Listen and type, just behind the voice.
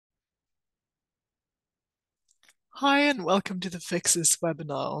Hi, and welcome to the Fixes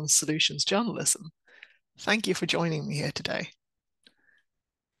webinar on solutions journalism. Thank you for joining me here today.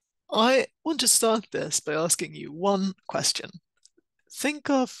 I want to start this by asking you one question. Think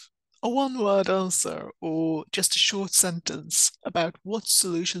of a one-word answer or just a short sentence about what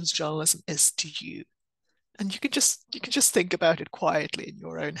solutions journalism is to you. And you can just think about it quietly in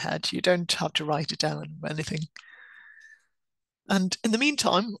your own head. You don't have to write it down or anything. And in the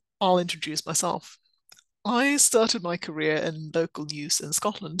meantime, I'll introduce myself. I started my career in local news in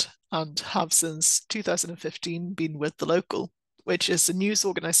Scotland and have since 2015 been with The Local, which is a news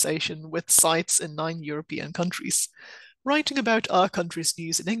organisation with sites in 9 European countries, writing about our country's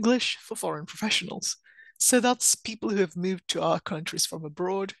news in English for foreign professionals. So that's people who have moved to our countries from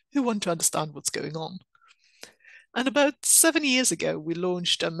abroad who want to understand what's going on. And about 7 years ago, we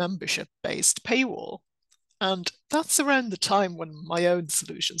launched a membership-based paywall. And that's around the time when my own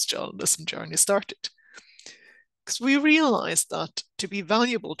solutions journalism journey started. Because we realized that to be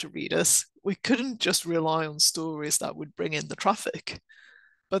valuable to readers, we couldn't just rely on stories that would bring in the traffic,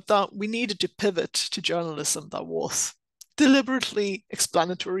 but that we needed to pivot to journalism that was deliberately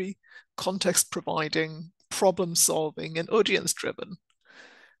explanatory, context providing, problem solving, and audience driven.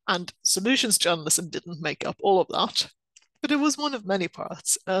 And solutions journalism didn't make up all of that, but it was one of many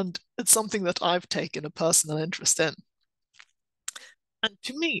parts, and it's something that I've taken a personal interest in. And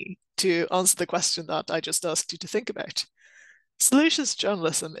to me, to answer the question that I just asked you to think about, solutions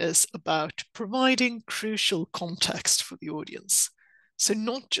journalism is about providing crucial context for the audience. So,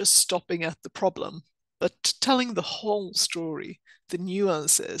 not just stopping at the problem, but telling the whole story, the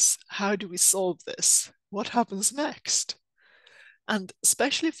nuances. How do we solve this? What happens next? And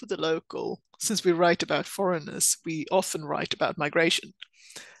especially for the local, since we write about foreigners, we often write about migration.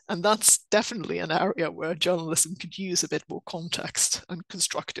 And that's definitely an area where journalism could use a bit more context and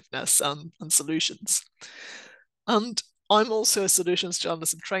constructiveness and solutions. And I'm also a solutions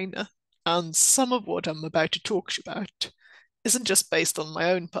journalism trainer, and some of what I'm about to talk to you about isn't just based on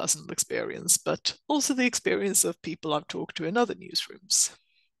my own personal experience, but also the experience of people I've talked to in other newsrooms.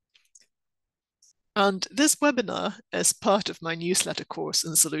 And this webinar is part of my newsletter course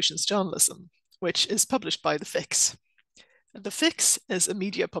in solutions journalism, which is published by The Fix. And The Fix is a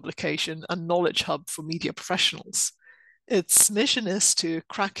media publication and knowledge hub for media professionals. Its mission is to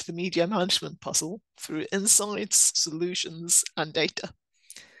crack the media management puzzle through insights, solutions, and data.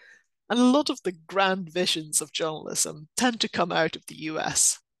 And a lot of the grand visions of journalism tend to come out of the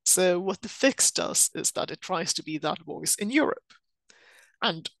US. So, what The Fix does is that it tries to be that voice in Europe.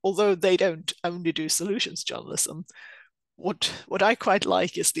 And although they don't only do solutions journalism, what I quite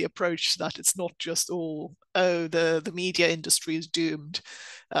like is the approach that it's not just all, oh, the media industry is doomed,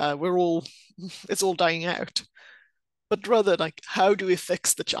 we're all it's all dying out, but rather like how do we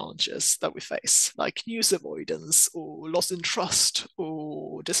fix the challenges that we face, like news avoidance or loss in trust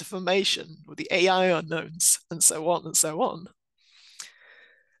or disinformation or the AI unknowns and so on and so on.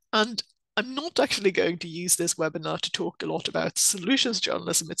 And I'm not actually going to use this webinar to talk a lot about solutions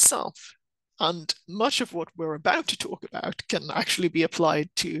journalism itself. And much of what we're about to talk about can actually be applied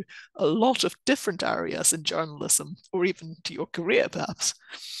to a lot of different areas in journalism, or even to your career, perhaps.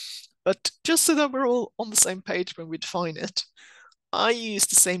 But just so that we're all on the same page when we define it, I use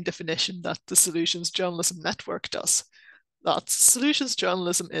the same definition that the Solutions Journalism Network does. That solutions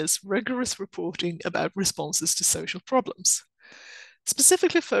journalism is rigorous reporting about responses to social problems,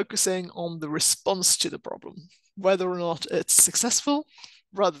 specifically focusing on the response to the problem, whether or not it's successful,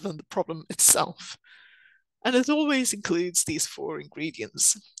 rather than the problem itself. And it always includes these four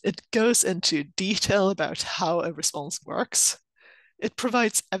ingredients. It goes into detail about how a response works. It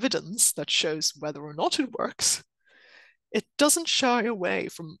provides evidence that shows whether or not it works. It doesn't shy away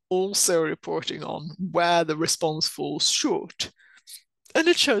from also reporting on where the response falls short. And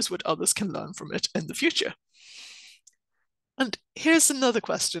it shows what others can learn from it in the future. And here's another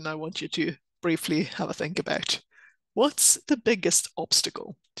question I want you to briefly have a think about. What's the biggest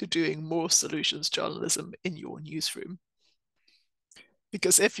obstacle to doing more solutions journalism in your newsroom?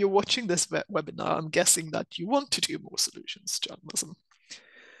 Because if you're watching this webinar, I'm guessing that you want to do more solutions journalism.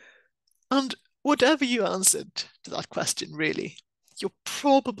 And whatever you answered to that question, really, you're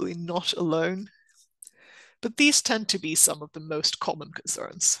probably not alone. But these tend to be some of the most common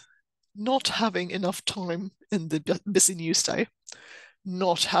concerns. Not having enough time in the busy news day,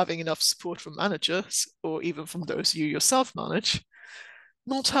 not having enough support from managers or even from those you yourself manage,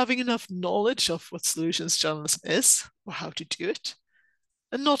 not having enough knowledge of what solutions journalism is or how to do it,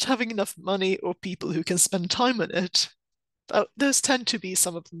 and not having enough money or people who can spend time on it. Those tend to be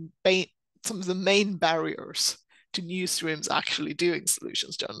some of the main barriers to newsrooms actually doing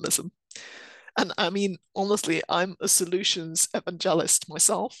solutions journalism. And I mean, honestly, I'm a solutions evangelist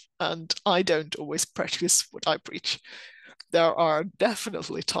myself, and I don't always practice what I preach. There are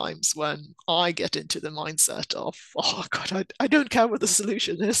definitely times when I get into the mindset of, oh God, I don't care what the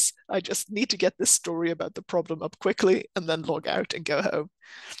solution is. I just need to get this story about the problem up quickly and then log out and go home.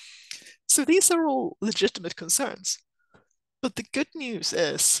 So these are all legitimate concerns. But the good news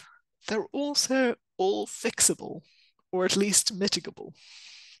is they're also all fixable, or at least mitigable.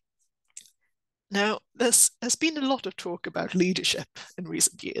 Now, there's been a lot of talk about leadership in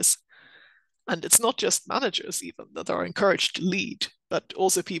recent years. And it's not just managers even that are encouraged to lead, but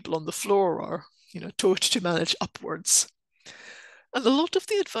also people on the floor are, taught to manage upwards. And a lot of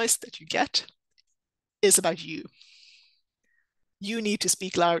the advice that you get is about you. You need to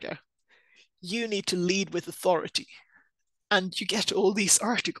speak louder. You need to lead with authority. And you get all these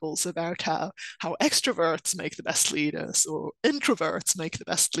articles about how extroverts make the best leaders or introverts make the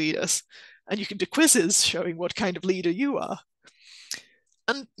best leaders. And you can do quizzes showing what kind of leader you are.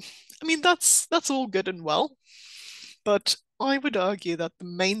 And I mean, that's all good and well. But I would argue that the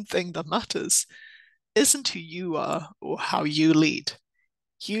main thing that matters isn't who you are or how you lead.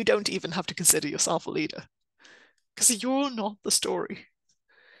 You don't even have to consider yourself a leader because you're not the story.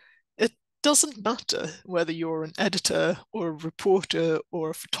 It doesn't matter whether you're an editor or a reporter or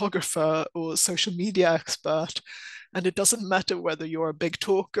a photographer or a social media expert. And it doesn't matter whether you're a big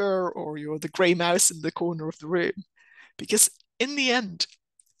talker or you're the grey mouse in the corner of the room, because in the end,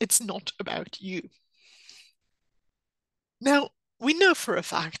 it's not about you. Now, we know for a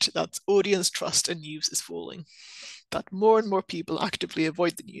fact that audience trust in news is falling, that more and more people actively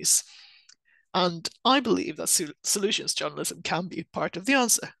avoid the news. And I believe that solutions journalism can be part of the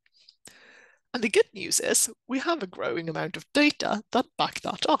answer. And the good news is we have a growing amount of data that back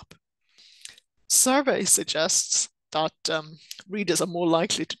that up. Survey suggests that readers are more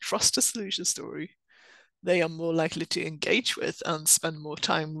likely to trust a solution story. They are more likely to engage with and spend more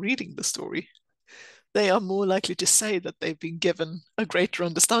time reading the story. They are more likely to say that they've been given a greater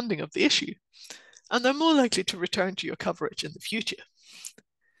understanding of the issue, and they're more likely to return to your coverage in the future.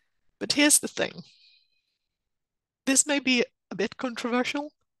 But here's the thing. This may be a bit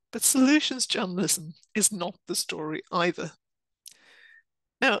controversial, but solutions journalism is not the story either.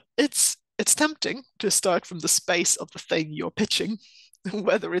 Now, it's tempting to start from the space of the thing you're pitching,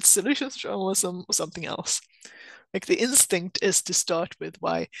 whether it's solutions journalism or something else. Like the instinct is to start with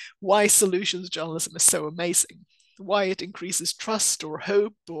why solutions journalism is so amazing, why it increases trust or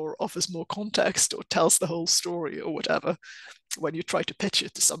hope or offers more context or tells the whole story or whatever when you try to pitch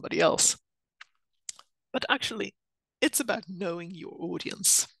it to somebody else. But actually, it's about knowing your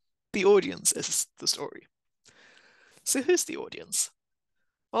audience. The audience is the story. So who's the audience?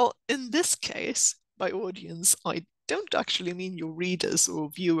 Well, in this case, by audience, I don't actually mean your readers or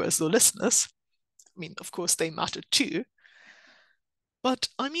viewers or listeners. I mean, of course, they matter too. But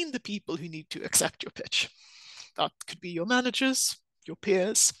I mean the people who need to accept your pitch. That could be your managers, your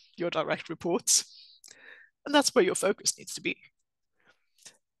peers, your direct reports. And that's where your focus needs to be.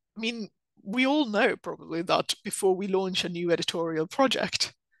 I mean, we all know probably that before we launch a new editorial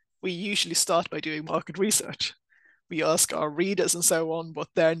project, we usually start by doing market research. We ask our readers and so on what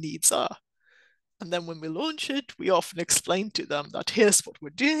their needs are. And then when we launch it, we often explain to them that here's what we're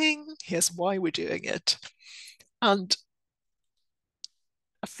doing, here's why we're doing it. And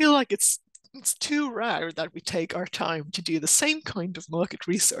I feel like it's too rare that we take our time to do the same kind of market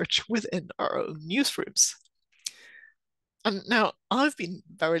research within our own newsrooms. And now I've been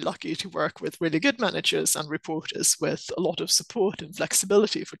very lucky to work with really good managers and reporters with a lot of support and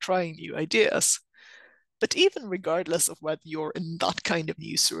flexibility for trying new ideas. But even regardless of whether you're in that kind of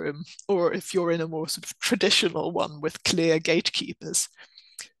newsroom or if you're in a more sort of traditional one with clear gatekeepers,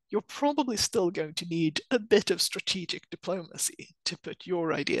 you're probably still going to need a bit of strategic diplomacy to put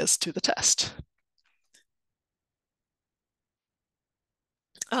your ideas to the test.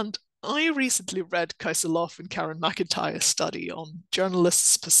 And I recently read Kaiserloff and Karen McIntyre's study on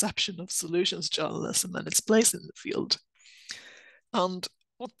journalists' perception of solutions journalism and its place in the field. And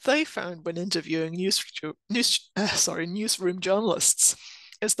what they found when interviewing newsroom journalists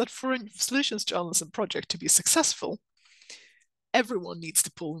is that for a solutions journalism project to be successful, everyone needs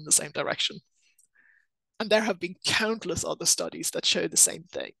to pull in the same direction. And there have been countless other studies that show the same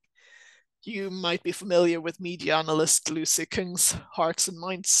thing. You might be familiar with media analyst Lucy King's hearts and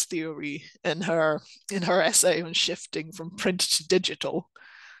minds theory in her essay on shifting from print to digital,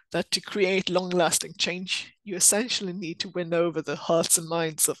 that to create long-lasting change, you essentially need to win over the hearts and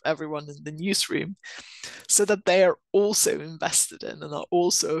minds of everyone in the newsroom so that they are also invested in and are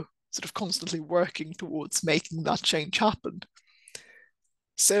also sort of constantly working towards making that change happen.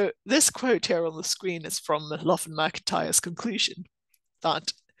 So this quote here on the screen is from Loughlin MacIntyre's conclusion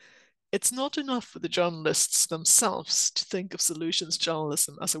that it's not enough for the journalists themselves to think of solutions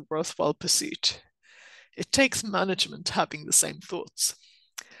journalism as a worthwhile pursuit. It takes management having the same thoughts.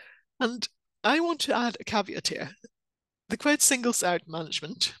 And I want to add a caveat here. The quote singles out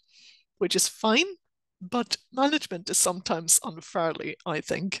management, which is fine, but management is sometimes unfairly, I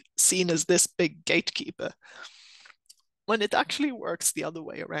think, seen as this big gatekeeper, when it actually works the other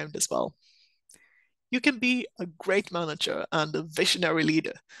way around as well. You can be a great manager and a visionary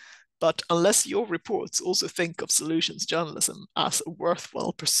leader, but unless your reports also think of solutions journalism as a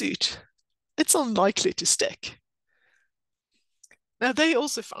worthwhile pursuit, it's unlikely to stick. Now, they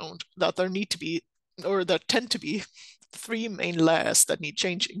also found that there need to be, or there tend to be, three main layers that need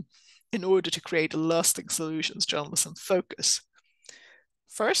changing in order to create a lasting solutions journalism focus.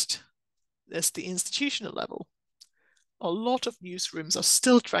 First, there's the institutional level. A lot of newsrooms are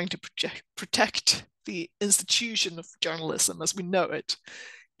still trying to protect the institution of journalism as we know it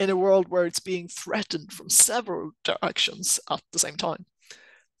in a world where it's being threatened from several directions at the same time.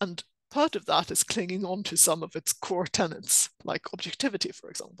 And part of that is clinging on to some of its core tenets, like objectivity, for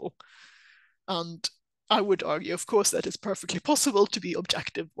example. And I would argue, of course, that it's perfectly possible to be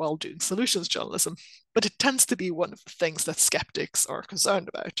objective while doing solutions journalism, but it tends to be one of the things that skeptics are concerned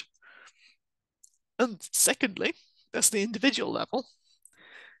about. And secondly, there's the individual level.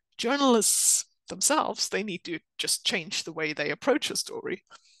 Journalists themselves, they need to just change the way they approach a story,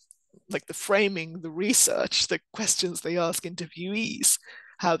 like the framing, the research, the questions they ask interviewees,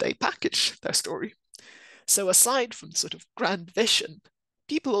 how they package their story. So aside from sort of grand vision,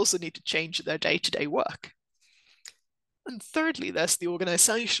 people also need to change their day-to-day work. And thirdly, there's the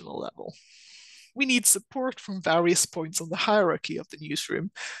organizational level. We need support from various points on the hierarchy of the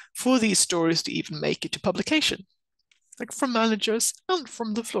newsroom for these stories to even make it to publication, like from managers and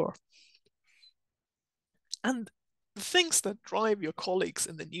from the floor. And the things that drive your colleagues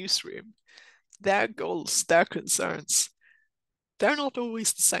in the newsroom, their goals, their concerns, they're not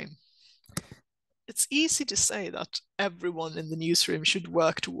always the same. It's easy to say that everyone in the newsroom should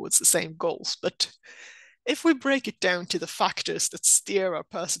work towards the same goals, but if we break it down to the factors that steer our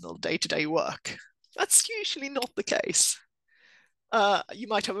personal day-to-day work, that's usually not the case. You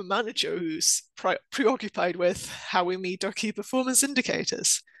might have a manager who's preoccupied with how we meet our key performance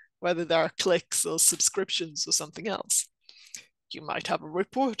indicators, whether there are clicks or subscriptions or something else. You might have a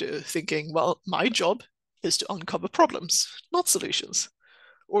reporter thinking, well, my job is to uncover problems, not solutions.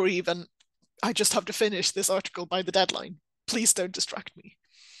 Or even, I just have to finish this article by the deadline. Please don't distract me.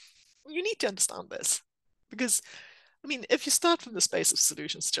 You need to understand this because, I mean, if you start from the space of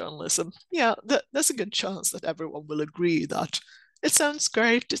solutions journalism, yeah, there's a good chance that everyone will agree that it sounds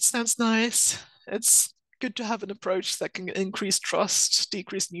great, it sounds nice, it's good to have an approach that can increase trust,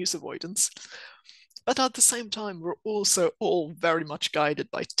 decrease news avoidance. But at the same time, we're also all very much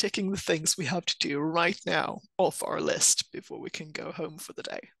guided by ticking the things we have to do right now off our list before we can go home for the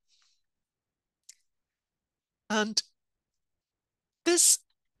day. And this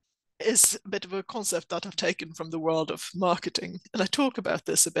is a bit of a concept that I've taken from the world of marketing. And I talk about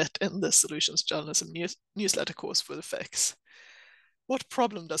this a bit in the Solutions Journalism newsletter course for the Fix. What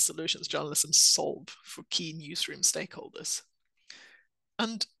problem does solutions journalism solve for key newsroom stakeholders?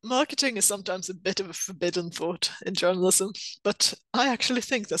 And marketing is sometimes a bit of a forbidden thought in journalism, but I actually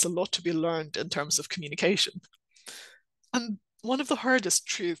think there's a lot to be learned in terms of communication. And one of the hardest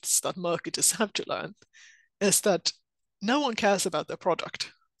truths that marketers have to learn is that no one cares about their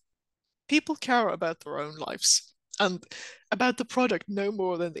product. People care about their own lives and about the product no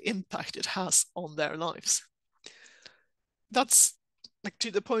more than the impact it has on their lives. That's like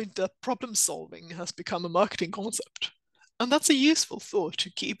to the point that problem solving has become a marketing concept. And that's a useful thought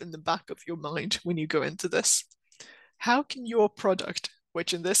to keep in the back of your mind when you go into this. How can your product,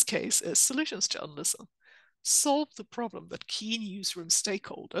 which in this case is solutions journalism, solve the problem that key newsroom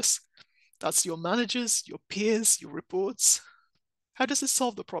stakeholders, that's your managers, your peers, your reports, how does it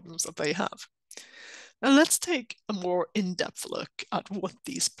solve the problems that they have? Now let's take a more in-depth look at what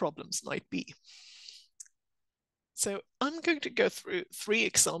these problems might be. So I'm going to go through 3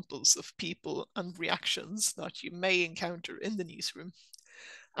 examples of people and reactions that you may encounter in the newsroom.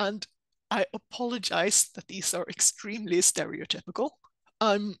 And I apologize that these are extremely stereotypical.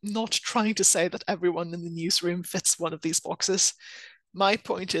 I'm not trying to say that everyone in the newsroom fits one of these boxes. My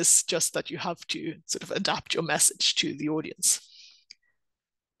point is just that you have to sort of adapt your message to the audience.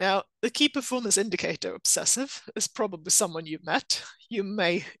 Now, the key performance indicator obsessive is probably someone you've met. You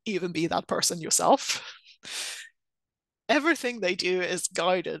may even be that person yourself. Everything they do is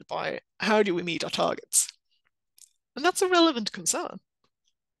guided by how do we meet our targets? And that's a relevant concern.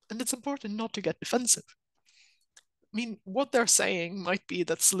 And it's important not to get defensive. I mean, what they're saying might be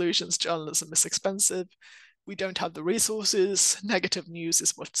that solutions journalism is expensive, we don't have the resources, negative news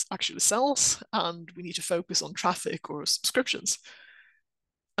is what actually sells, and we need to focus on traffic or subscriptions.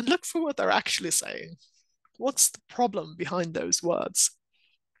 And look for what they're actually saying. What's the problem behind those words?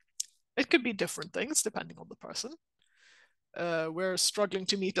 It could be different things depending on the person. We're struggling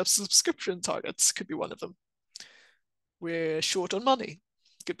to meet up subscription targets, could be one of them. We're short on money,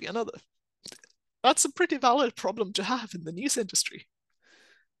 could be another. That's a pretty valid problem to have in the news industry.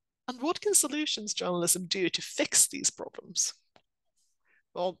 And what can solutions journalism do to fix these problems?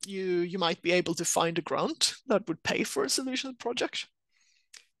 Well, you might be able to find a grant that would pay for a solution project.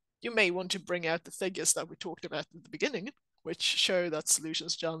 You may want to bring out the figures that we talked about at the beginning, which show that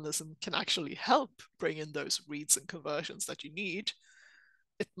solutions journalism can actually help bring in those reads and conversions that you need.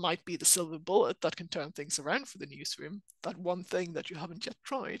 It might be the silver bullet that can turn things around for the newsroom, that one thing that you haven't yet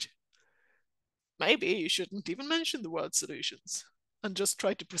tried. Maybe you shouldn't even mention the word solutions and just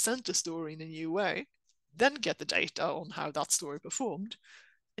try to present the story in a new way, then get the data on how that story performed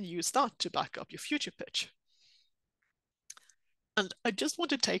and use that to back up your future pitch. And I just want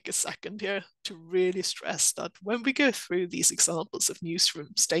to take a second here to really stress that when we go through these examples of newsroom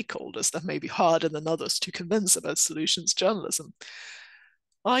stakeholders that may be harder than others to convince about solutions journalism,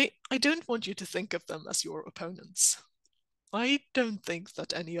 I don't want you to think of them as your opponents. I don't think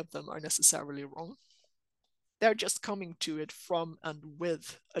that any of them are necessarily wrong. They're just coming to it from and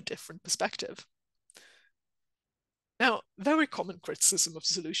with a different perspective. Now, very common criticism of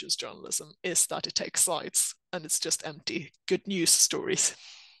solutions journalism is that it takes sides and it's just empty good news stories.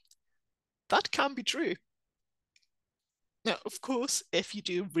 That can be true. Now, of course, if you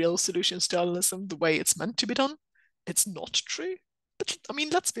do real solutions journalism the way it's meant to be done, it's not true. But I mean,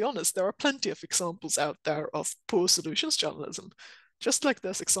 let's be honest, there are plenty of examples out there of poor solutions journalism, just like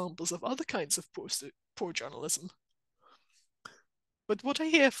there's examples of other kinds of poor journalism. But what I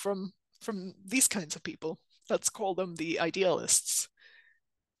hear from these kinds of people, let's call them the idealists,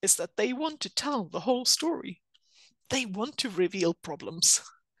 is that they want to tell the whole story. They want to reveal problems.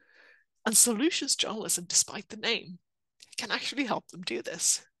 And solutions journalism, despite the name, can actually help them do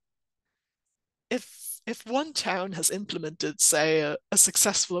this. If one town has implemented, say, a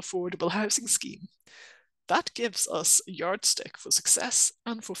successful affordable housing scheme, that gives us a yardstick for success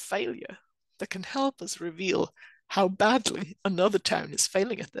and for failure that can help us reveal how badly another town is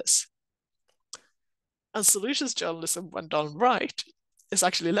failing at this. And solutions journalism, when done right, is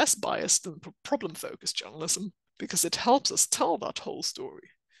actually less biased than problem-focused journalism because it helps us tell that whole story.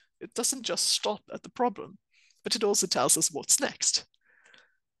 It doesn't just stop at the problem, but it also tells us what's next.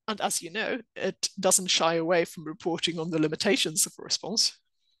 And as you know, it doesn't shy away from reporting on the limitations of a response.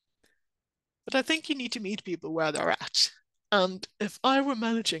 But I think you need to meet people where they're at. And if I were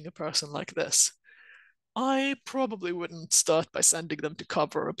managing a person like this, I probably wouldn't start by sending them to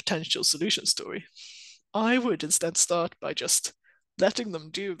cover a potential solution story. I would instead start by just letting them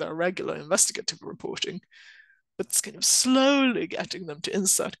do their regular investigative reporting, but kind of slowly getting them to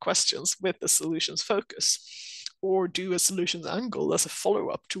insert questions with the solutions focus, or do a solutions angle as a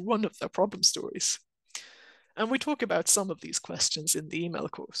follow-up to one of their problem stories. And we talk about some of these questions in the email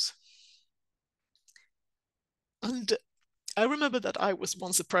course. And I remember that I was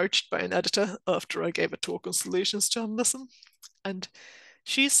once approached by an editor after I gave a talk on solutions journalism, and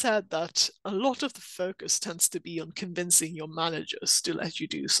she said that a lot of the focus tends to be on convincing your managers to let you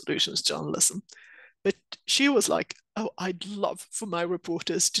do solutions journalism. But she was like, oh, I'd love for my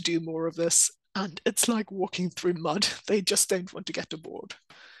reporters to do more of this. And it's like walking through mud. They just don't want to get aboard.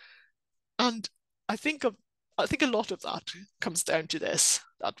 And I think a lot of that comes down to this,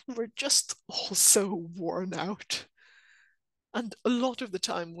 that we're just all so worn out. And a lot of the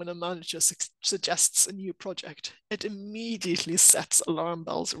time when a manager suggests a new project, it immediately sets alarm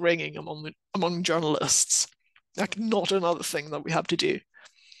bells ringing among journalists. Like, not another thing that we have to do.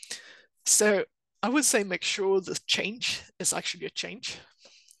 So I would say make sure the change is actually a change,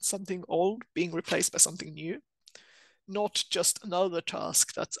 something old being replaced by something new, not just another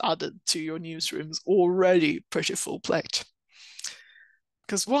task that's added to your newsroom's already pretty full plate.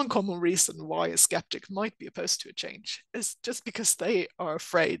 Because one common reason why a skeptic might be opposed to a change is just because they are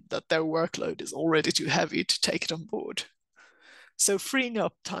afraid that their workload is already too heavy to take it on board. So freeing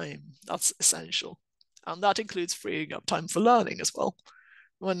up time, that's essential. And that includes freeing up time for learning as well.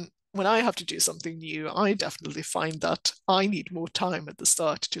 When I have to do something new, I definitely find that I need more time at the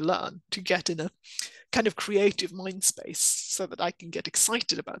start to learn, to get in a kind of creative mind space so that I can get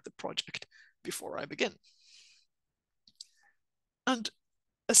excited about the project before I begin. And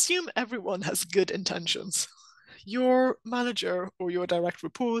assume everyone has good intentions. your manager or your direct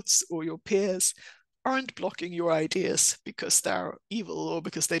reports or your peers aren't blocking your ideas because they're evil or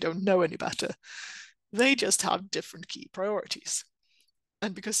because they don't know any better. They just have different key priorities.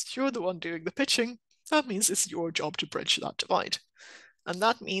 And because you're the one doing the pitching, that means it's your job to bridge that divide. And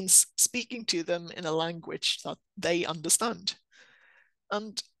that means speaking to them in a language that they understand.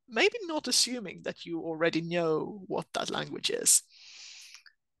 And maybe not assuming that you already know what that language is.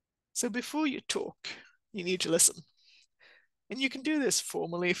 So before you talk, you need to listen. And you can do this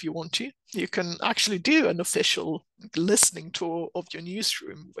formally if you want to. You can actually do an official listening tour of your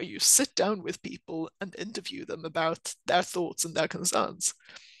newsroom where you sit down with people and interview them about their thoughts and their concerns.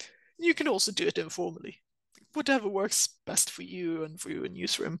 You can also do it informally, whatever works best for you and for your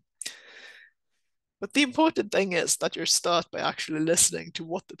newsroom. But the important thing is that you start by actually listening to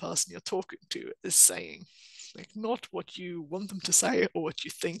what the person you're talking to is saying. Like, not what you want them to say or what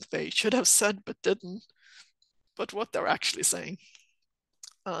you think they should have said but didn't, but what they're actually saying.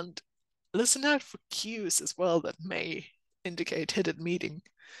 And listen out for cues as well that may indicate hidden meaning.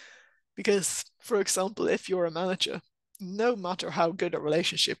 Because, for example, if you're a manager, no matter how good a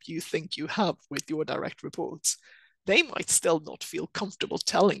relationship you think you have with your direct reports, they might still not feel comfortable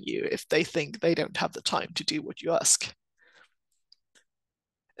telling you if they think they don't have the time to do what you ask.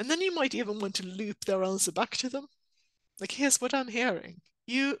 And then you might even want to loop their answer back to them. Like, here's what I'm hearing.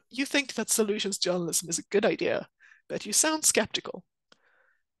 You think that solutions journalism is a good idea, but you sound skeptical.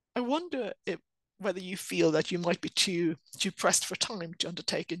 I wonder whether you feel that you might be too pressed for time to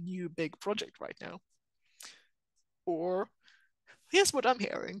undertake a new big project right now. Or, here's what I'm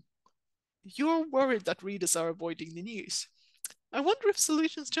hearing. You're worried that readers are avoiding the news. I wonder if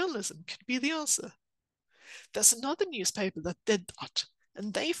solutions journalism could be the answer. There's another newspaper that did that,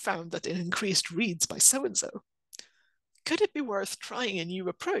 and they found that it increased reads by so and so. Could it be worth trying a new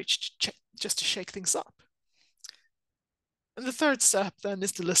approach just to shake things up? And the third step then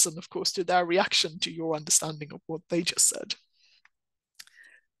is to listen, of course, to their reaction to your understanding of what they just said.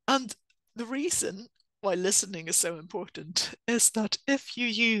 And the reason why listening is so important is that if you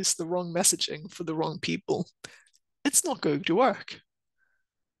use the wrong messaging for the wrong people, it's not going to work.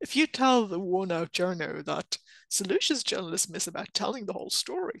 If you tell the worn-out journo that solutions journalism is about telling the whole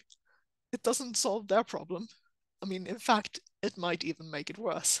story, it doesn't solve their problem. I mean, in fact, it might even make it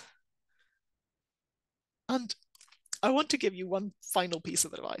worse. And I want to give you one final piece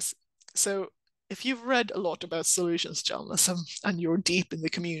of advice. So, if you've read a lot about solutions journalism and you're deep in the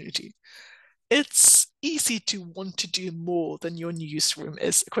community, it's easy to want to do more than your newsroom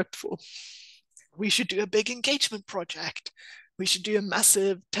is equipped for. We should do a big engagement project. We should do a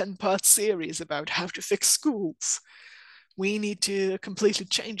massive 10-part series about how to fix schools. We need to completely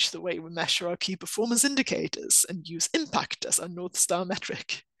change the way we measure our key performance indicators and use impact as our North Star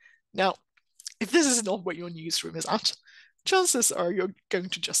metric. Now, if this is not what your newsroom is at, chances are you're going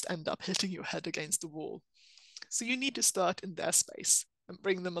to just end up hitting your head against the wall. So you need to start in their space and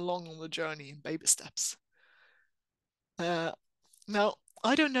bring them along on the journey in baby steps. Now,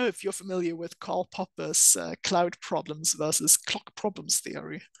 I don't know if you're familiar with Karl Popper's cloud problems versus clock problems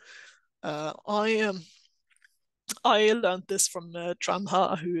theory. I learned this from Tran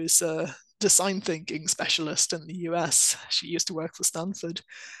Ha, who is a design thinking specialist in the US. She used to work for Stanford.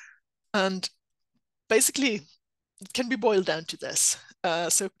 And basically, it can be boiled down to this.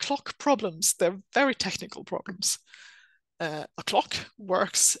 So clock problems, they're very technical problems. A clock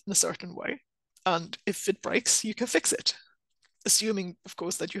works in a certain way, and if it breaks, you can fix it, assuming, of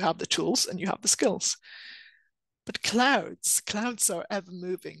course, that you have the tools and you have the skills. But clouds are ever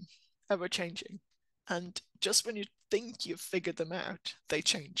moving, ever changing. And just when you think you've figured them out, they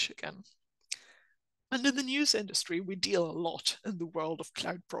change again. And in the news industry, we deal a lot in the world of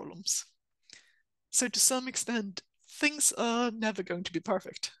cloud problems. So to some extent, things are never going to be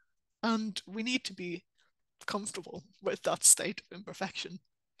perfect. And we need to be comfortable with that state of imperfection.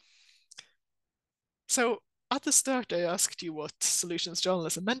 So at the start, I asked you what solutions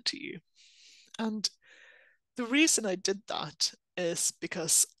journalism meant to you. And the reason I did that is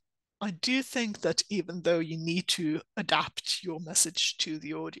because I do think that even though you need to adapt your message to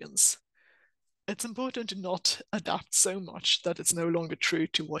the audience, it's important to not adapt so much that it's no longer true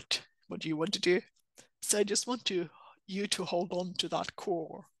to what you want to do. So I just want you to hold on to that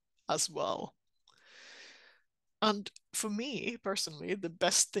core as well. And for me personally, the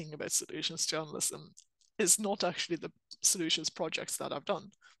best thing about solutions journalism is not actually the solutions projects that I've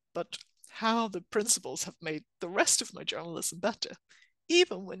done, but how the principles have made the rest of my journalism better,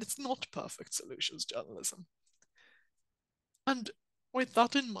 even when it's not perfect solutions journalism. And with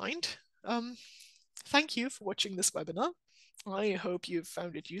that in mind, thank you for watching this webinar. I hope you've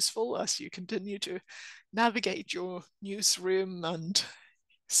found it useful as you continue to navigate your newsroom and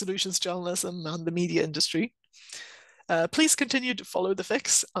solutions journalism and the media industry. Please continue to follow The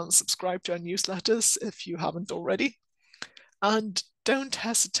Fix and subscribe to our newsletters if you haven't already. And don't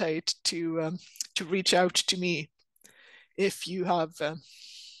hesitate to reach out to me if you have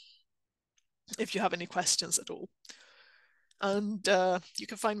any questions at all. And you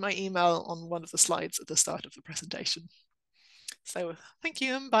can find my email on one of the slides at the start of the presentation. So thank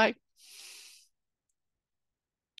you and bye.